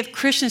this idea of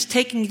Christians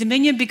taking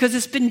dominion because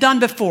it's been done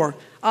before.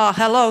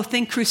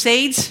 Think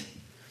crusades.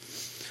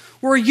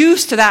 We're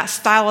used to that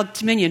style of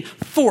dominion.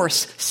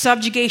 Force,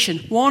 subjugation,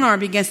 one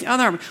arm against the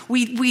other arm.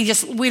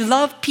 We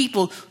love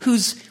people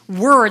whose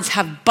words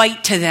have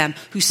bite to them,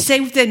 who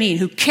say what they mean,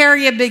 who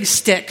carry a big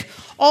stick.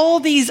 All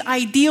these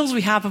ideals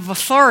we have of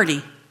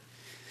authority.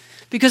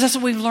 Because that's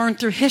what we've learned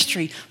through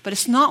history. But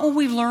it's not what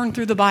we've learned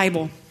through the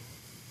Bible.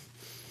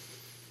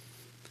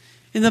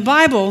 In the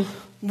Bible,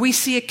 we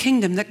see a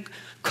kingdom, that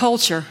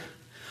culture,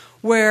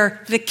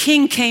 where the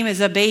king came as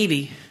a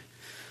baby.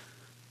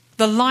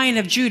 The Lion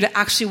of Judah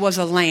actually was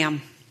a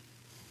lamb.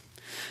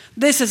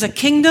 This is a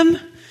kingdom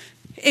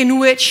in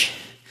which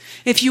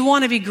if you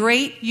want to be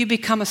great, you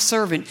become a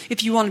servant.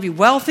 If you want to be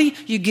wealthy,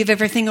 you give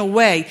everything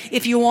away.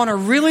 If you want to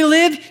really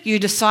live, you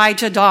decide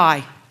to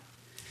die.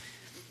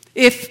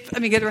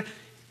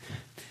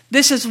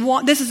 This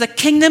is a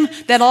kingdom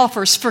that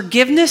offers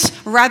forgiveness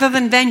rather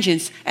than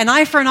vengeance. An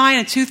eye for an eye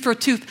and a tooth for a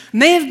tooth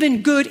may have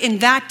been good in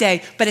that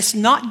day, but it's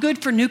not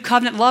good for new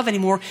covenant love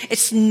anymore.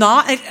 It's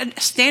not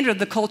a standard of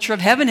the culture of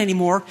heaven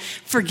anymore.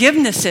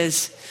 Forgiveness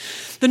is.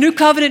 The new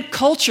covenant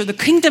culture, the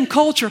kingdom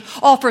culture,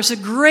 offers a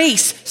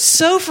grace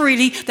so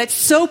freely, that's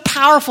so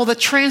powerful, that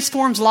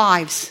transforms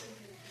lives.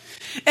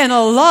 And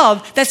a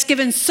love that's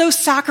given so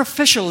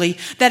sacrificially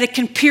that it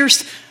can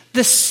pierce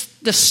the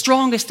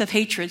strongest of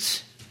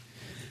hatreds.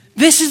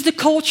 This is the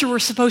culture we're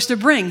supposed to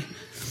bring.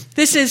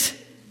 This is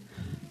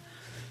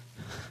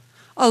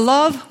A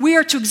love we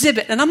are to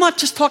exhibit. And I'm not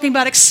just talking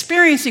about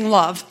experiencing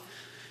love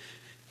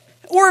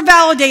or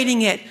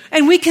validating it.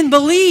 And we can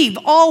believe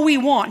all we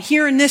want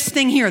here in this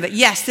thing here, that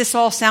yes, this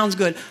all sounds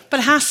good, but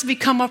it has to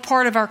become a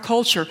part of our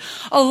culture.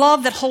 A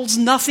love that holds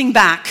nothing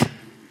back.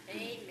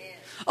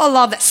 A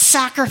love that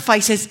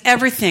sacrifices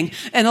everything,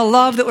 and a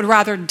love that would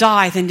rather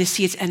die than to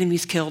see its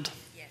enemies killed.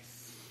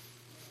 Yes.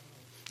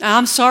 Now,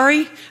 I'm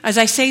sorry, as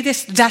I say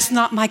this, that's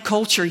not my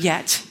culture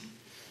yet.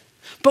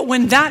 But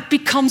when that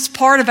becomes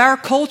part of our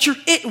culture,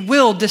 it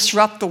will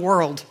disrupt the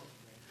world.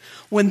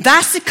 When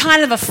that's the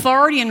kind of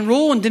authority and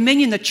rule and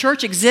dominion the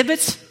church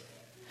exhibits,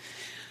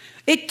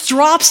 it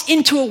drops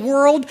into a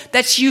world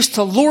that's used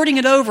to lording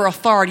it over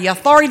authority.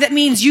 Authority that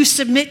means you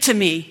submit to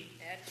me.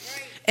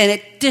 And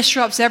it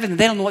disrupts everything.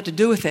 They don't know what to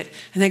do with it.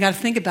 And they got to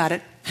think about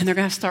it. And they're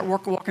going to start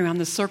walking around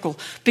this circle.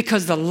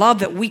 Because the love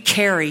that we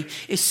carry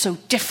is so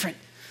different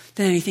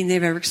than anything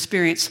they've ever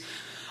experienced.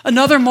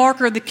 Another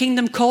marker of the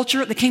kingdom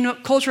culture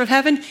of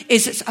heaven,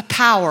 is it's a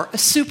power, a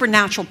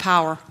supernatural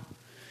power.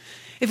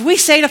 If we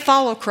say to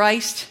follow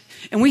Christ,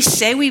 and we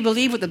say we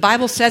believe what the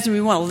Bible says and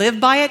we want to live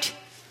by it,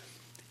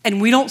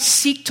 and we don't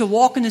seek to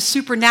walk in the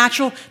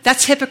supernatural,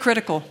 that's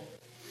hypocritical.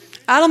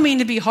 I don't mean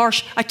to be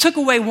harsh. I took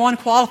away one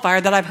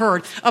qualifier that I've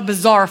heard, a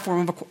bizarre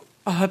form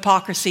of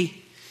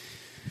hypocrisy.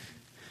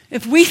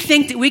 If we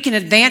think that we can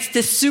advance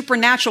this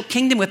supernatural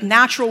kingdom with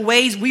natural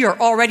ways, we are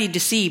already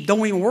deceived.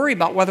 Don't even worry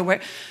about whether we're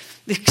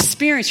the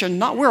experience or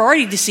not. We're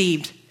already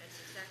deceived.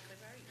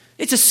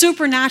 It's a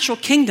supernatural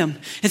kingdom.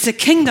 It's a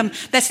kingdom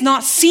that's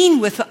not seen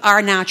with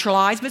our natural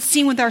eyes, but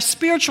seen with our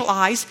spiritual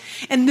eyes.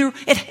 And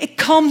it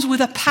comes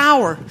with a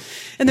power.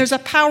 And there's a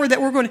power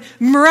that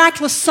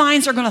miraculous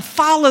signs are going to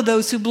follow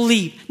those who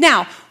believe.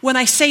 Now, when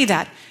I say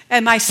that,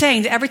 am I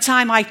saying that every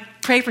time I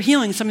pray for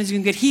healing, somebody's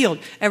going to get healed?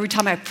 Every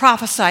time I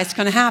prophesy, it's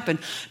going to happen?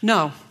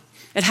 No,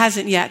 it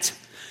hasn't yet.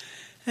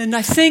 And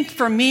I think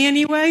for me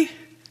anyway,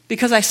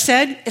 because I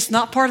said it's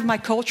not part of my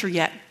culture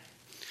yet.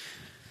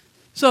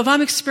 So if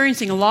I'm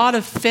experiencing a lot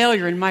of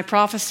failure in my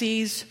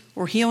prophecies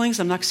or healings,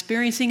 I'm not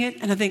experiencing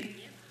it, and I think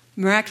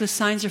miraculous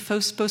signs are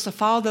supposed to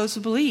follow those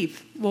who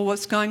believe. Well,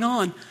 what's going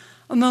on?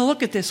 I'm going to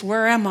look at this.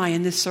 Where am I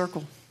in this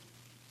circle?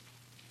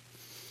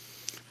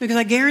 Because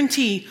I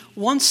guarantee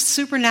once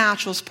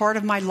supernatural is part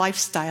of my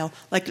lifestyle,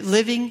 like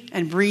living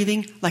and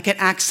breathing, like an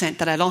accent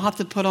that I don't have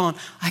to put on,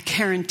 I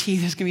guarantee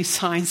there's going to be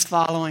signs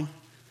following.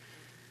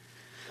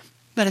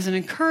 But as an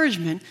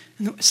encouragement,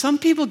 some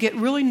people get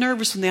really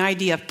nervous from the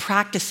idea of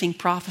practicing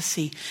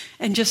prophecy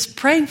and just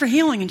praying for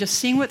healing and just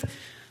seeing what.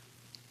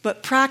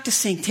 But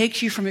practicing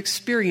takes you from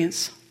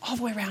experience all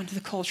the way around to the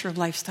culture of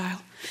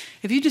lifestyle.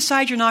 If you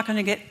decide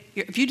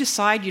if you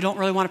decide you don't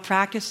really want to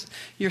practice,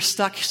 you're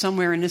stuck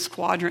somewhere in this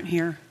quadrant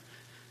here.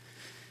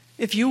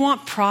 If you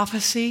want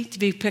prophecy to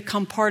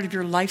become part of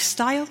your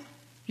lifestyle,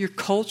 your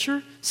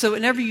culture, so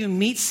whenever you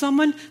meet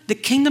someone, the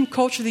kingdom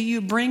culture that you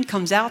bring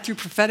comes out through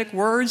prophetic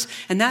words,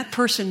 and that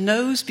person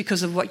knows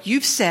because of what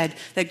you've said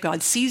that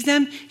God sees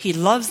them, He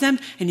loves them,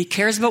 and He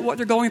cares about what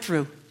they're going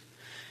through.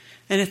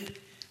 And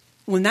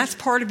when that's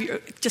part of your,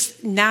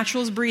 just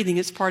natural as breathing,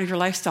 it's part of your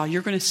lifestyle,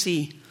 you're going to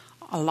see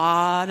a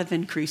lot of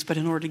increase. But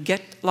in order to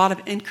get a lot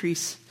of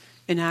increase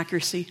in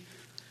accuracy,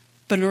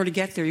 but in order to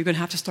get there, we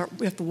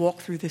have to walk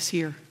through this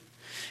here.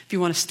 If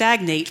you want to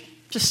stagnate,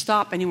 just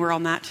stop anywhere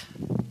on that.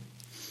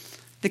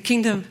 The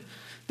kingdom,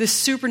 this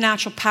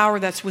supernatural power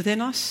that's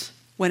within us,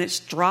 when it's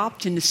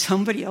dropped into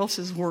somebody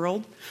else's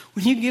world,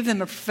 when you give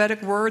them a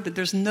prophetic word that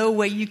there's no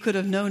way you could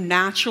have known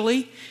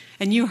naturally,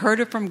 and you heard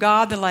it from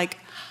God, they're like,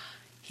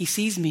 He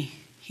sees me,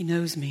 He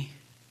knows me,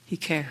 He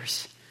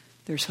cares.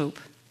 There's hope.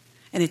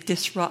 And it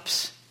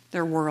disrupts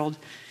their world,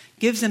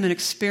 gives them an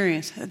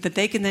experience that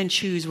they can then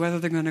choose whether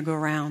they're going to go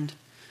around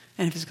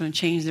and if it's going to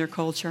change their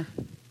culture.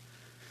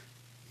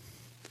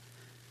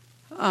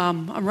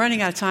 I'm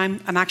running out of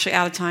time. I'm actually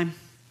out of time.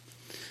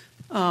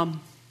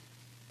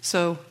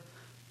 So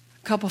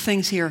a couple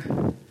things here.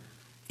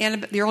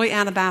 The early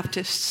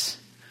Anabaptists,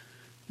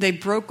 they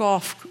broke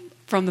off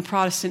from the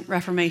Protestant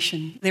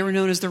Reformation. They were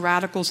known as the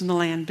radicals in the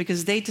land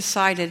because they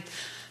decided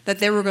that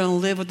they were going to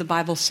live what the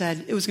Bible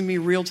said. It was going to be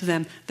real to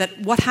them.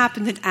 That what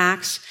happened in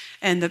Acts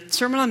and the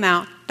Sermon on the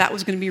Mount, that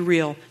was going to be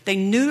real. They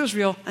knew it was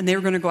real and they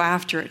were going to go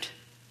after it.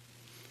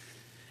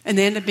 And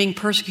they ended up being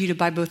persecuted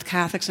by both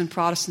Catholics and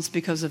Protestants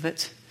because of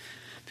it.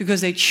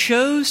 Because they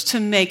chose to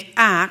make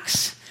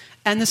Acts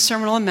and the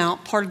Sermon on the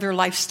Mount part of their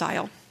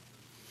lifestyle.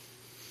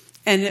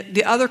 And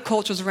the other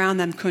cultures around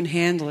them couldn't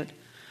handle it.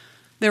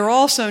 They were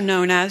also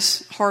known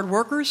as hard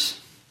workers,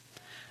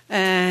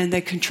 and they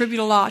contribute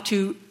a lot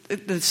to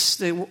the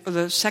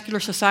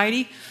secular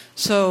society.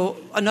 So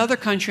another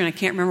country, and I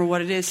can't remember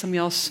what it is, somebody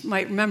else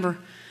might remember,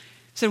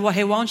 said, well,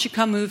 hey, why don't you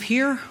come move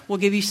here? We'll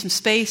give you some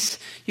space.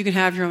 You can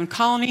have your own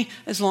colony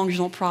as long as you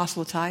don't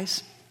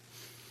proselytize.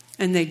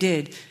 And they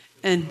did.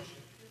 And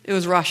it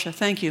was Russia.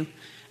 Thank you.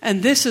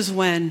 And this is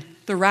when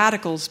the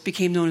radicals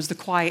became known as the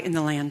quiet in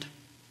the land.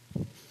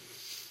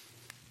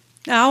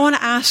 Now, I want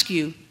to ask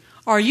you,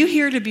 are you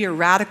here to be a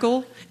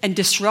radical and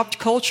disrupt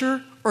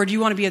culture, or do you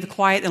want to be at the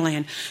quiet in the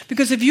land?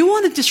 Because if you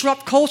want to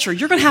disrupt culture,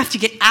 you're going to have to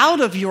get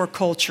out of your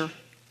culture.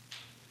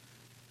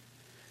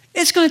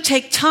 It's going to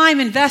take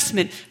time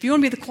investment. If you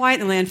want to be the quiet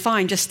in the land,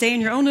 fine. Just stay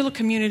in your own little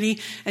community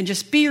and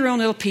just be your own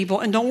little people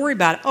and don't worry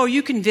about it. Oh,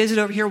 you can visit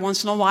over here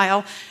once in a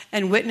while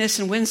and witness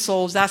and win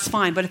souls. That's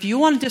fine. But if you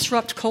want to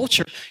disrupt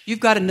culture, you've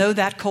got to know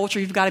that culture.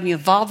 You've got to be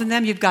involved in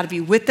them. You've got to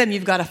be with them.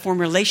 You've got to form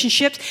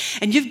relationships.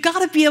 And you've got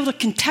to be able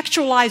to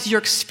contextualize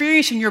your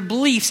experience and your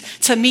beliefs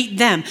to meet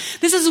them.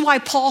 This is why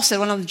Paul said,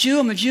 when I'm a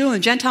Jew, and a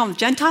Gentile, I'm a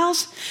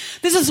Gentiles.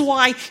 This is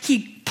why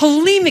he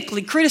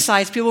polemically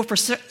criticized people for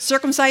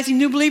circumcising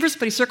new believers,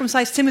 but he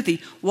circumcised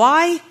Timothy.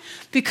 Why?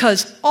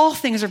 Because all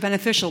things are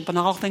beneficial, but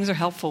not all things are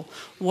helpful.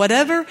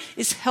 Whatever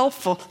is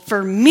helpful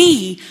for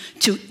me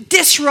to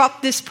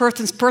disrupt this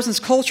person's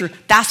culture,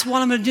 that's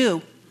what I'm going to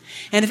do.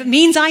 And if it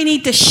means I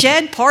need to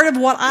shed part of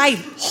what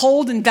I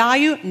hold and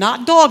value,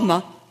 not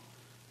dogma,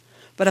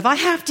 but if I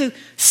have to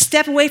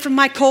step away from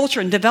my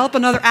culture and develop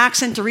another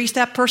accent to reach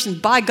that person,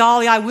 by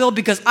golly, I will,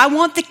 because I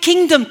want the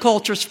kingdom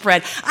culture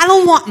spread. I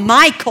don't want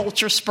my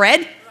culture spread.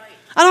 Right.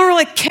 I don't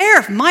really care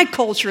if my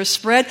culture is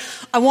spread.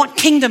 I want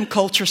kingdom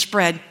culture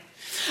spread.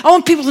 I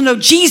want people to know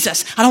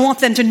Jesus. I don't want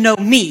them to know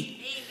me.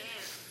 Amen.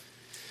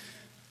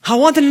 I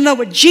want them to know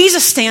what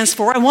Jesus stands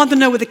for. I want them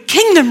to know what the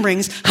kingdom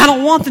brings. I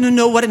don't want them to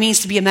know what it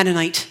means to be a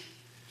Mennonite.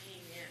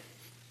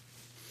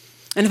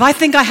 And if I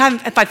think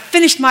if I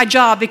finished my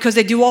job because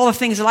they do all the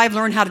things that I've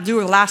learned how to do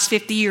over the last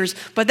 50 years,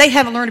 but they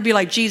haven't learned to be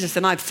like Jesus,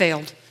 then I've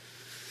failed.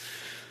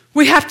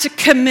 We have to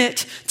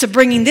commit to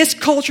bringing this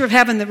culture of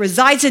heaven that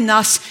resides in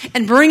us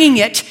and bringing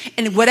it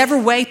in whatever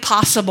way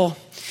possible.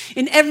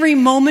 In every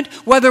moment,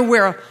 whether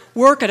we're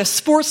work at a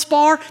sports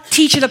bar,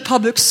 teach at a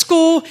public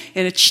school,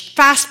 in a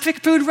fast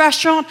food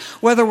restaurant,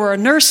 whether we're a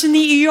nurse in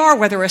the ER,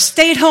 whether we're a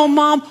stay-at-home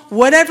mom,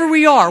 whatever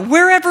we are,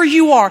 wherever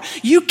you are,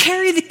 you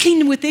carry the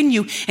kingdom within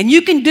you, and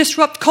you can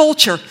disrupt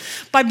culture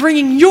by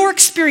bringing your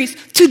experience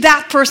to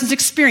that person's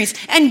experience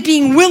and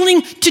being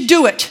willing to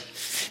do it,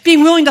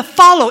 being willing to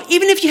follow,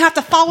 even if you have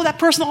to follow that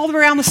person all the way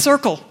around the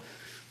circle.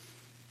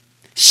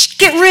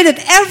 Get rid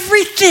of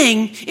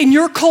everything in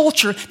your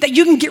culture that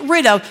you can get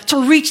rid of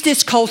to reach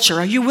this culture.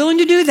 Are you willing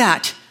to do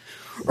that?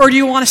 Or do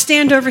you want to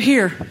stand over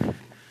here?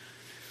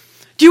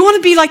 Do you want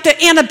to be like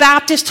the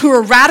Anabaptists who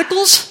are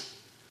radicals?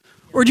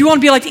 Or do you want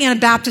to be like the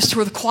Anabaptists who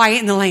are the quiet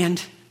in the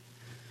land?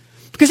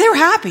 Because they were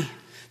happy.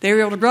 They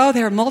were able to grow,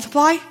 they were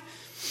multiply,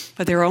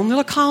 but they were own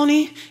little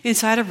colony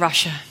inside of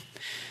Russia.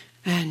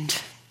 And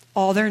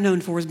all they're known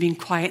for is being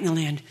quiet in the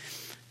land.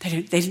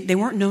 They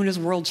weren't known as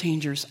world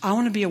changers. I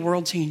want to be a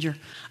world changer.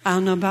 I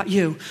don't know about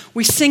you.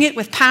 We sing it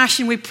with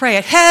passion. We pray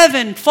it.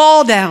 Heaven,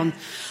 fall down.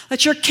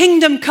 Let your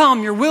kingdom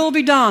come. Your will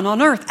be done on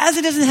earth as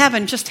it is in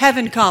heaven. Just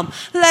heaven come.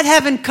 Let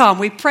heaven come.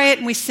 We pray it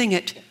and we sing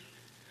it.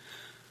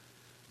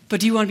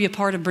 But do you want to be a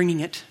part of bringing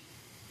it?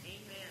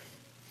 Amen.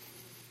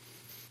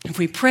 If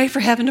we pray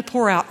for heaven to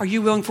pour out, are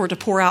you willing for it to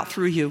pour out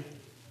through you?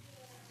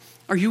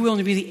 Are you willing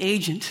to be the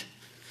agent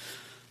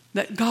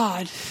that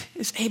God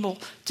is able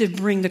to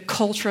bring the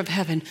culture of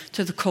heaven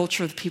to the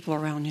culture of the people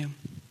around you?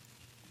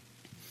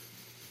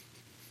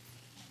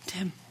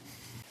 Tim.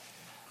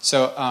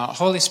 So,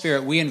 Holy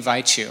Spirit, we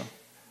invite you.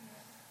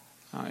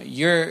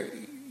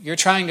 You're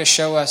trying to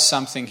show us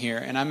something here,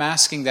 and I'm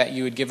asking that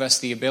you would give us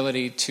the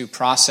ability to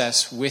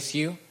process with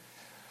you.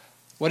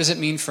 What does it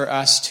mean for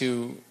us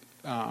to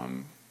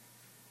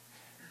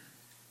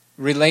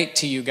relate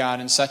to you, God,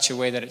 in such a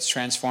way that it's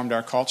transformed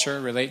our culture,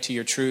 relate to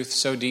your truth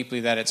so deeply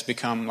that it's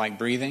become like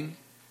breathing,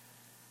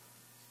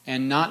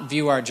 and not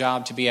view our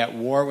job to be at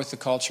war with the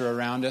culture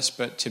around us,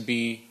 but to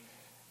be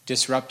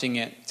disrupting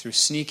it through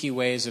sneaky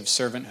ways of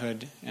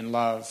servanthood and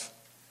love.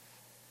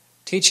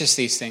 Teach us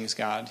these things,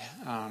 God.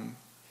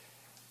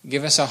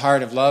 Give us a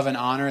heart of love and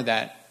honor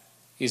that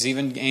is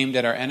even aimed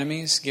at our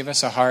enemies. Give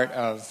us a heart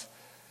of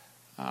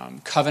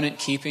covenant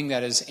keeping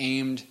that is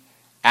aimed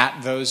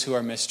at those who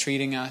are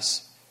mistreating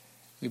us.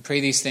 We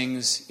pray these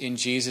things in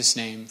Jesus'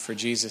 name, for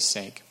Jesus'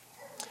 sake.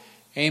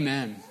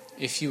 Amen.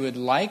 If you would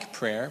like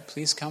prayer,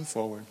 please come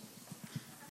forward.